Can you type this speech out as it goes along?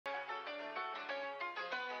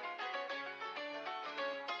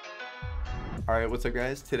Alright, what's up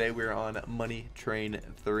guys? Today we're on Money Train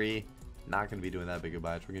 3. Not going to be doing that big a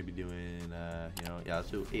batch. We're going to be doing,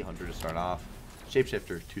 let's do 800 to start off.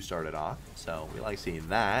 Shapeshifter to start it off. So we like seeing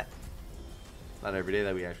that. Not every day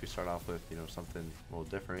that we actually start off with, something a little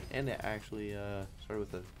different. And it actually started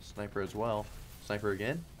with a sniper as well. Sniper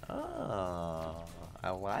again? Ah,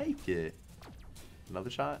 I like it.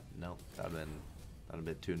 Another shot? No, that would have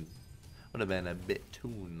been a bit too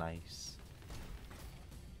nice.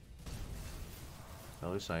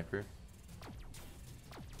 Another sniper.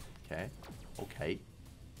 Okay. Okay.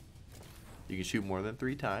 You can shoot more than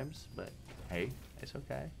 3 times, but hey, it's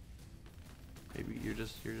okay. Maybe you're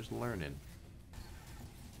just learning.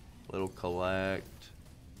 Little collect.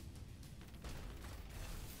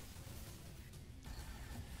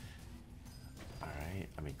 Alright.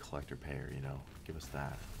 I mean collector pair, Give us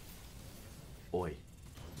that. Oi.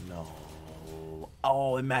 No.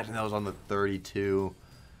 Oh, imagine that was on the 32.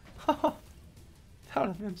 That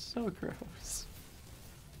would have been so gross.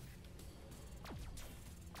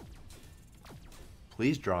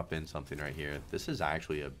 Please drop in something right here. This is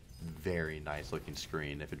actually a very nice looking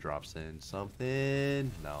screen if it drops in something.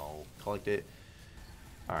 No. Collect it.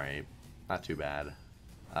 Alright. Not too bad.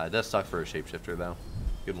 It does suck for a shapeshifter though.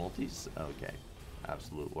 Good multis? Okay.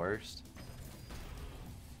 Absolute worst.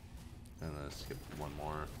 And let's skip one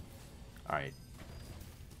more. Alright.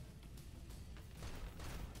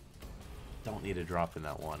 Don't need to drop in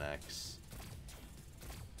that 1x.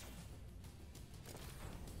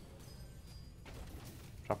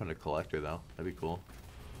 Drop in a collector though. That'd be cool.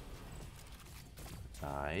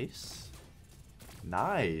 Nice.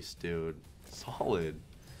 Nice, dude. Solid.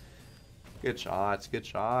 Good shots. Good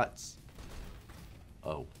shots.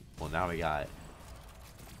 Oh, well now we got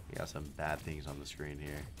some bad things on the screen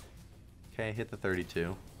here. Okay, hit the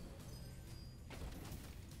 32.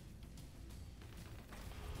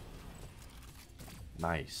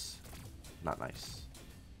 Nice. Not nice.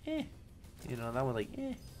 Eh. That one like,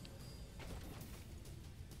 eh.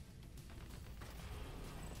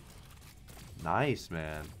 Nice,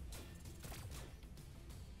 man.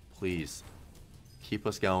 Please. Keep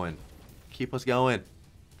us going. Keep us going.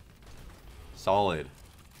 Solid.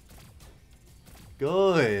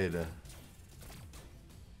 Good.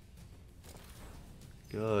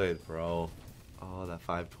 Good, bro. Oh, that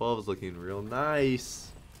 512 is looking real nice.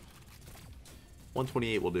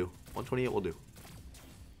 128 will do. 128 will do.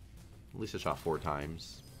 At least I shot 4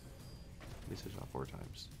 times. At least I shot 4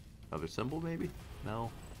 times. Another symbol, maybe?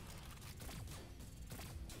 No.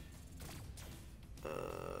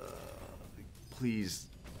 Please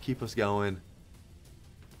keep us going.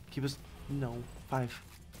 Keep us. No. 5.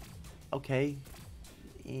 Okay.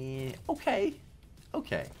 Okay.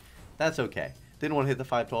 Okay. That's okay. Didn't want to hit the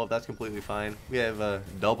 512. That's completely fine. We have a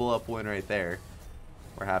double up win right there.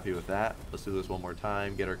 We're happy with that. Let's do this one more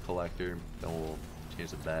time. Get our collector. Then we'll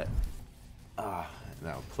change the bet. Now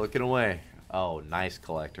clicking away. Oh, nice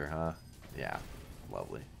collector, huh? Yeah,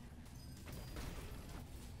 lovely.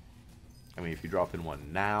 I mean, if you drop in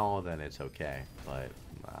one now, then it's okay. But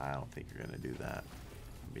I don't think you're going to do that.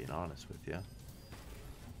 I'm being honest with you.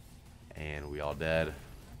 And we all dead.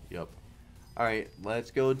 Yep. Alright,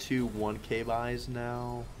 let's go to 1K buys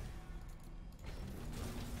now.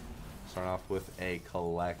 Start off with a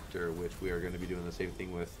collector, which we are going to be doing the same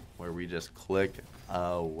thing with, where we just click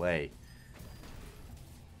away.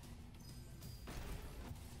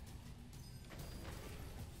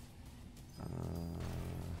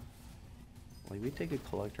 Like, we take a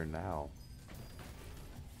collector now.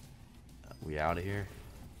 We out of here?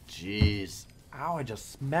 Jeez. Ow, I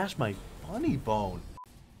just smashed my funny bone.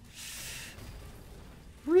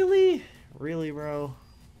 Really? Really, bro?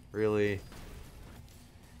 Really?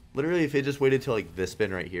 Literally, if it just waited till like this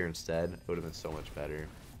spin right here instead, it would have been so much better.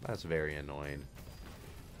 That's very annoying.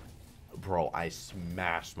 Bro, I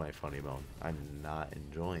smashed my funny bone. I'm not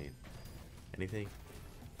enjoying anything.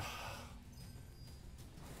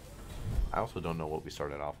 I also don't know what we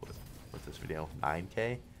started off with this video.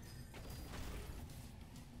 9K?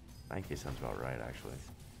 9K sounds about right, actually.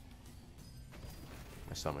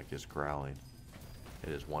 My stomach is growling. It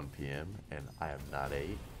is 1 p.m. and I have not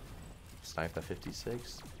ate. Sniped at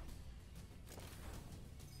 56.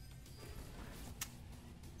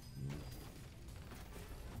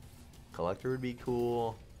 Collector would be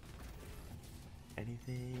cool.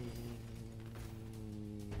 Anything?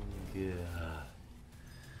 Yeah.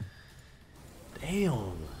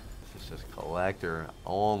 Damn. This is just collector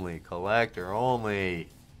only. Collector only.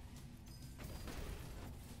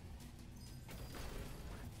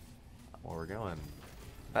 Well, we're going.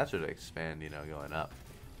 That should expand, going up.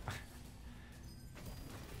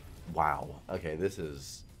 Wow. Okay, this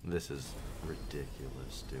is This is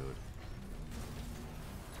ridiculous, dude.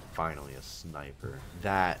 Finally a sniper.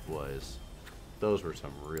 Those were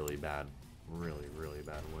some really bad, really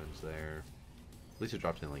bad wins there. At least it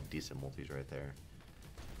dropped in like decent multis right there.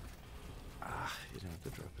 You didn't have to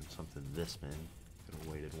drop in something this, man. Could have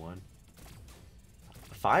waited one.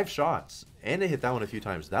 5 shots. And it hit that one a few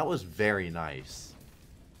times. That was very nice.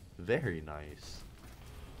 Very nice.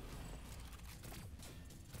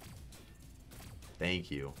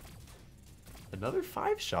 Thank you. Another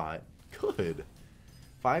 5 shot. Good.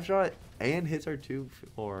 5 shot and hits our 2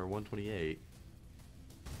 for 128.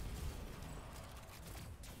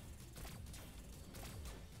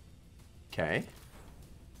 Okay.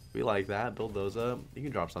 We like that. Build those up. You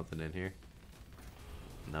can drop something in here.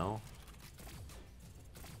 No.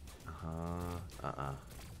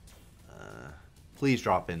 Please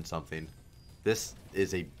drop in something. This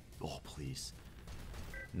is a... Oh, please.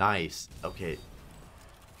 Nice. Okay.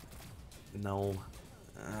 No.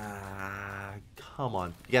 Come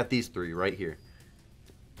on. You got these 3 right here.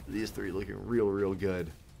 These 3 looking real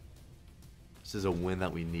good. This is a win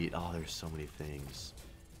that we need. Oh, there's so many things.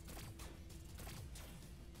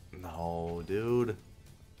 No, dude.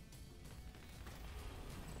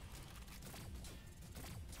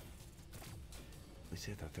 We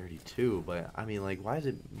say that 32, but I mean, like, why is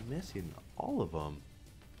it missing all of them?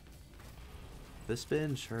 This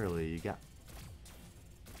spin, surely you got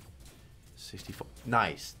 64.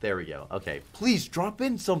 Nice. There we go. Okay, please drop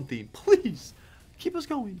in something. Please keep us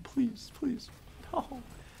going. Please. No.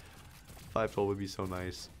 512 would be so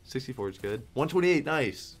nice. 64 is good. 128.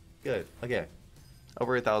 Nice. Good. Okay.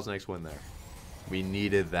 Over 1,000x win there. We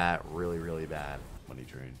needed that really bad. Money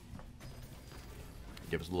train.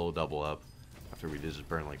 Give us a little double up after we did just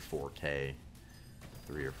burn like 4K.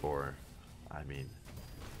 3 or 4. I mean,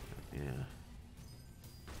 yeah.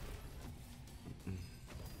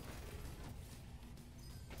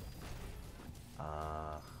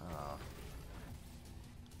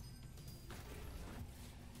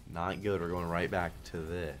 Not good. We're going right back to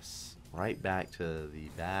this. Right back to the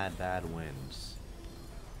bad wins.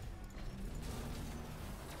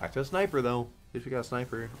 Back to a sniper though. At least we got a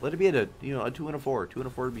sniper. Let it be at a, you know, a 2 and a 4. 2 and a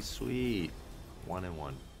 4 would be sweet. 1 and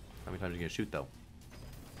 1. How many times are you gonna shoot though?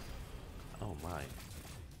 Oh my.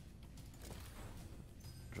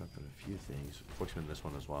 Dropping a few things. Fortunately, this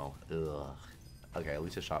one as well. Ugh. Okay, at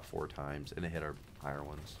least it shot 4 times and it hit our higher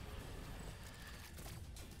ones.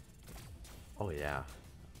 Oh yeah.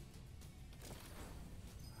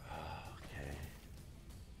 Okay.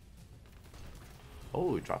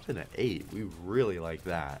 Oh, it dropped in at 8. We really like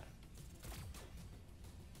that.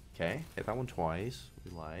 Okay, hit that one twice.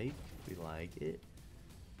 We like it.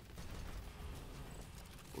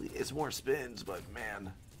 It's more spins, but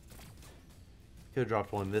man. Could have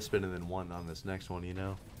dropped one this spin and then one on this next one, you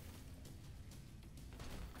know?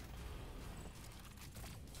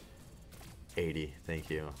 $80, thank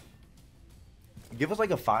you. Give us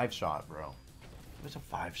like a 5 shot, bro. Give us a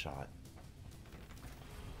 5 shot.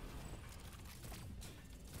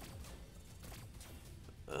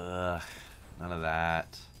 None of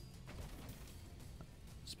that.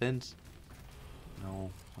 Spins?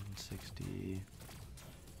 No, 160.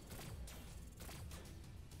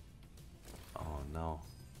 Oh no.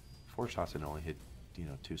 4 shots and only hit, you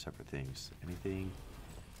know, 2 separate things. Anything?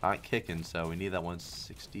 Not kicking, so we need that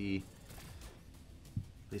 160.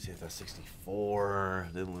 At least hit that 64.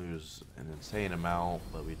 Didn't lose an insane amount,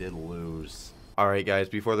 but we did lose. Alright guys,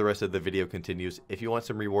 before the rest of the video continues, if you want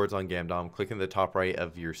some rewards on Gamdom, click in the top right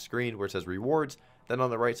of your screen where it says rewards. Then on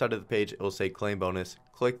the right side of the page, it will say claim bonus.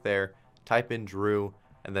 Click there, type in Drew,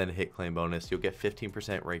 and then hit claim bonus. You'll get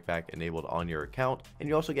 15% rakeback enabled on your account, and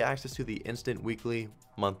you also get access to the instant weekly,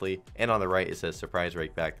 monthly, and on the right it says surprise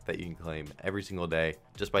rakeback that you can claim every single day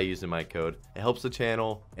just by using my code. It helps the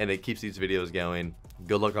channel and it keeps these videos going.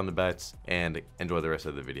 Good luck on the bets and enjoy the rest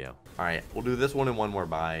of the video. All right, we'll do this one and one more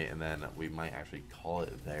buy, and then we might actually call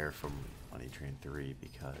it there from Money Train 3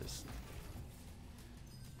 because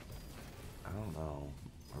I don't know.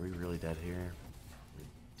 Are we really dead here?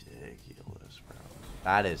 Ridiculous, bro.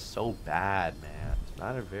 That is so bad, man. It's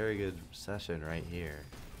not a very good session right here.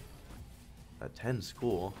 That 10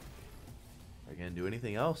 school. Are you gonna do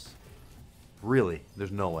anything else? Really?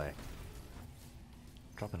 There's no way.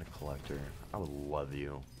 Drop in a collector. I would love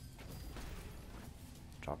you.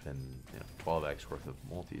 Drop in, you know, 12x worth of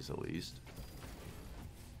multis at least.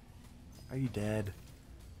 Are you dead?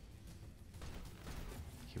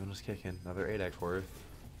 Keeping us kicking. Another 8x worth.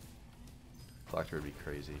 Collector would be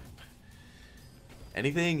crazy.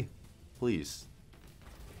 Anything? Please.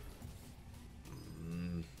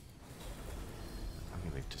 I'm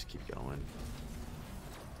gonna just keep going.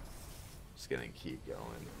 Just gonna keep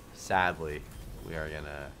going. Sadly, we are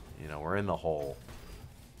gonna, you know, we're in the hole.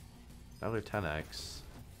 Another 10x.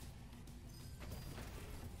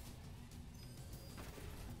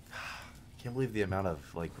 Can't believe the amount of,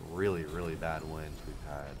 like, really, really bad wins we've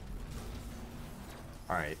had.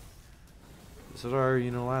 Alright. This is our, you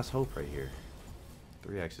know, last hope right here.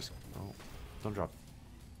 3x is... Oh, don't drop.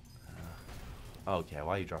 Okay,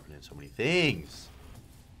 why are you dropping in so many things?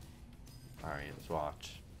 Alright, let's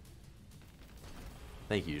watch.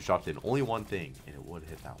 Thank you. You dropped in only one thing, and it would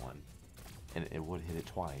hit that one. And it would hit it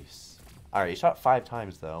twice. Alright, you shot 5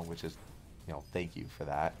 times, though, which is, you know, thank you for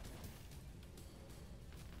that.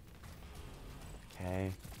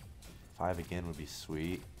 Okay. 5 again would be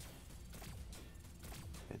sweet.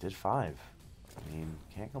 It did 5. I mean,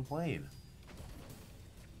 can't complain.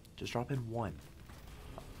 Just drop in 1.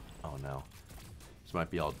 Oh, no. This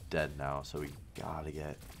might be all dead now, so we gotta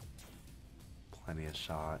get plenty of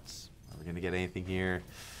shots. Are we gonna get anything here?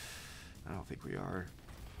 I don't think we are.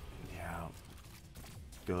 Yeah.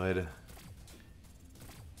 Good.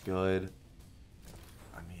 Good.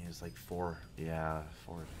 I mean, it's like 4. Yeah,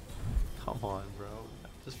 4. Come on, bro. I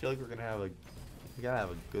just feel like we're gonna have a... We gotta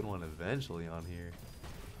have a good one eventually on here.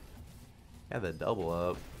 Yeah, the double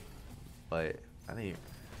up. But, I think...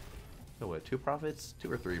 So what, 2 profits?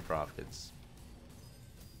 2 or 3 profits.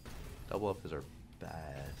 Double up is our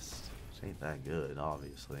best. Which ain't that good,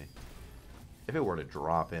 obviously. If it were to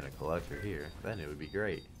drop in a collector here, then it would be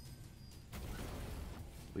great.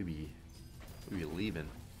 We'd be leaving.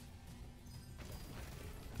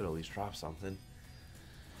 Could at least drop something.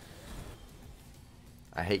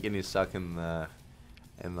 I hate getting stuck in the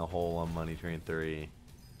hole on Money Train 3.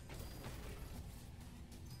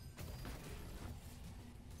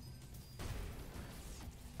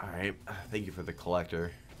 Alright, thank you for the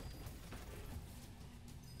collector.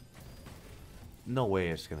 No way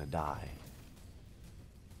it's gonna die.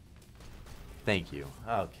 Thank you.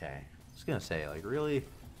 Okay. I was gonna say, like, really?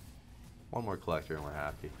 One more collector and we're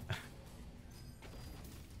happy.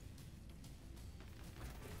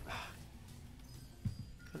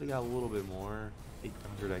 Could have got a little bit more.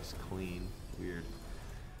 800x clean. Weird.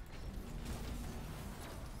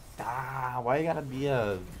 Ah, why you gotta be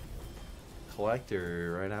a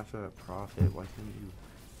collector right after a profit? Why couldn't you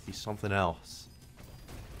be something else?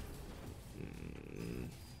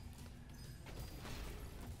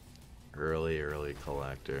 Early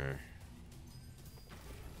collector.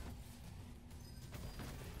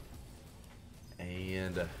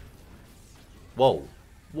 And whoa.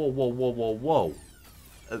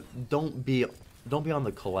 Don't be on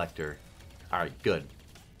the collector. All right, good.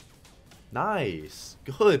 Nice.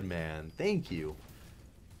 Good, man. Thank you.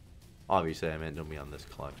 Obviously, I meant don't be on this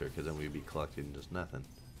collector, because then we'd be collecting just nothing.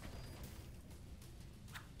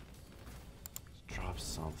 Drop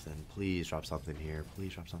something. Please drop something here.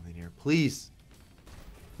 Please drop something here. Please.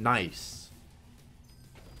 Nice.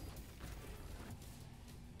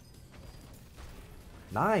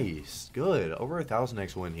 Nice. Good. Over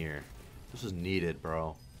 1,000x win here. This is needed,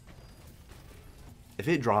 bro. If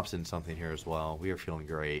it drops in something here as well, we are feeling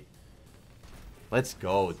great. Let's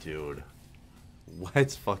go, dude.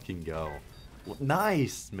 Let's fucking go.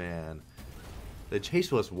 Nice, man. The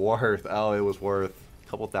chase was worth. Oh, it was worth a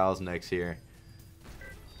couple 1,000x here.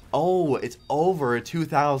 Oh, it's over a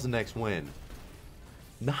 2,000x win.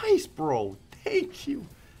 Nice, bro. Thank you.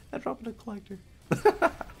 I dropped in a collector.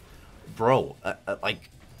 Bro, like,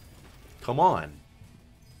 come on.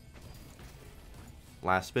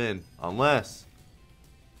 Last spin. Unless.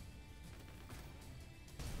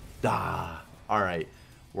 Alright.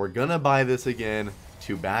 We're gonna buy this again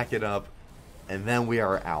to back it up. And then we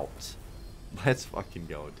are out. Let's fucking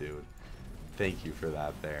go, dude. Thank you for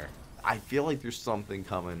that there. I feel like there's something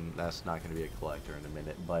coming that's not going to be a collector in a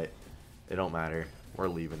minute, but it don't matter. We're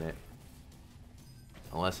leaving it.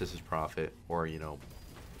 Unless this is profit or, you know,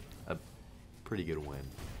 a pretty good win.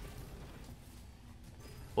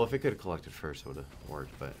 Well, if it could have collected first, it would have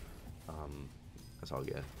worked, but that's all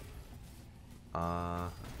good.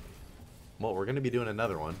 Well, we're going to be doing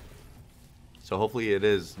another one. So hopefully it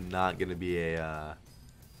is not going to be a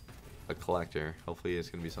collector. Hopefully it's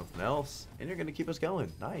going to be something else. And you're going to keep us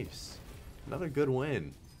going. Nice. Another good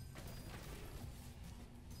win.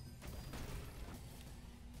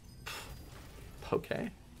 Okay.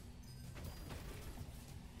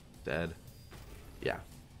 Dead. Yeah.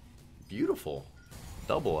 Beautiful.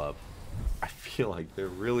 Double up. I feel like there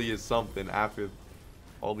really is something after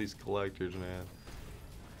all these collectors, man.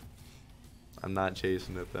 I'm not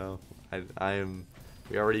chasing it, though. I am...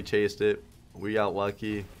 We already chased it. We got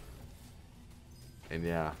lucky. And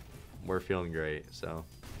yeah, we're feeling great, so.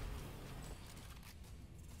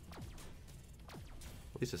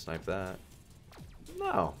 At least I sniped that.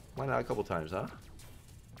 No. Why not a couple times, huh?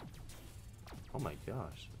 Oh my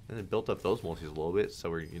gosh. And it built up those multis a little bit,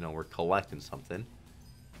 so we're, you know, we're collecting something.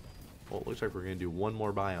 Well, it looks like we're gonna do one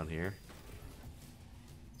more buy on here.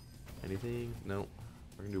 Anything? No.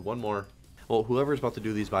 We're gonna do one more. Well, whoever's about to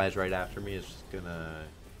do these buys right after me is just gonna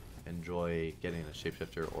enjoy getting a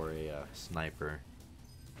shapeshifter or a sniper.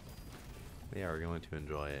 Yeah, we're going to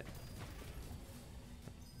enjoy it.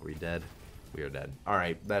 Are we dead? We are dead.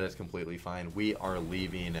 Alright, that is completely fine. We are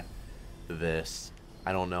leaving this.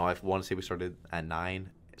 I don't know. I want to say we started at 9,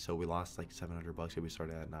 so we lost like $700 if we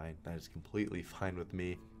started at 9. That is completely fine with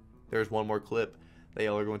me. There's one more clip that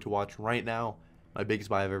y'all are going to watch right now. My biggest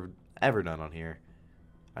buy I've ever done on here.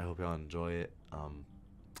 I hope y'all enjoy it.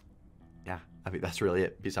 Yeah, I mean, that's really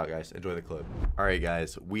it. Peace out, guys. Enjoy the clip. All right,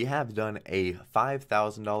 guys. We have done a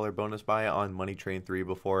 $5,000 bonus buy on Money Train 3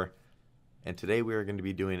 before. And today we are going to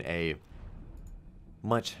be doing a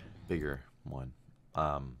much bigger one.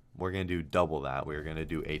 We're going to do double that. We're going to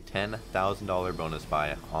do a $10,000 bonus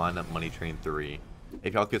buy on Money Train 3.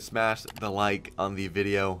 If y'all could smash the like on the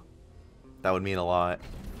video, that would mean a lot.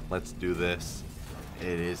 Let's do this.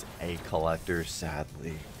 It is a collector,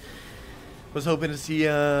 sadly. Was hoping to see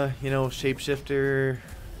a, you know, shapeshifter or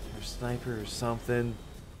sniper or something.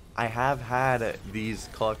 I have had these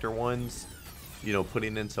collector ones, you know,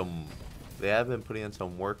 putting in some, they have been putting in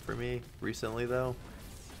some work for me recently though.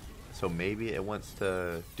 So maybe it wants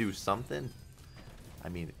to do something. I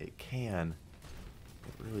mean, it can.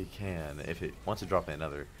 It really can. If it wants to drop in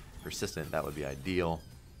another persistent, that would be ideal.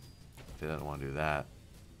 If it doesn't want to do that,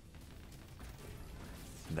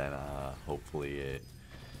 then hopefully it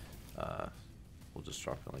we'll just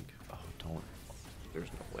drop it like, oh, don't, there's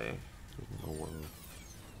no way. There's no way.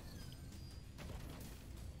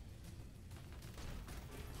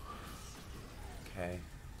 Okay.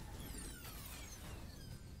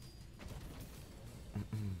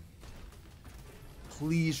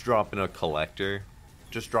 Please drop in a collector.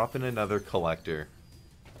 Just drop in another collector.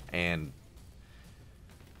 And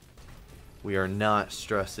we are not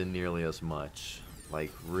stressing nearly as much.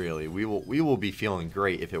 Like, really, we will be feeling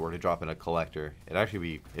great if it were to drop in a collector. It'd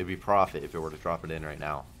be profit if it were to drop it in right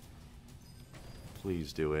now.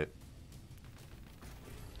 Please do it.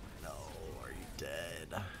 No, are you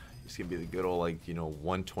dead? It's gonna be the good old, like, you know,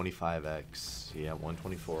 125x. Yeah,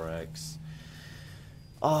 124x.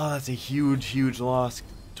 Oh, that's a huge, huge loss.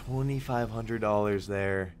 $2,500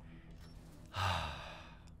 there.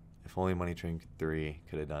 If only Money Train 3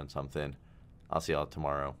 could have done something. I'll see y'all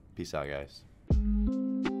tomorrow. Peace out, guys.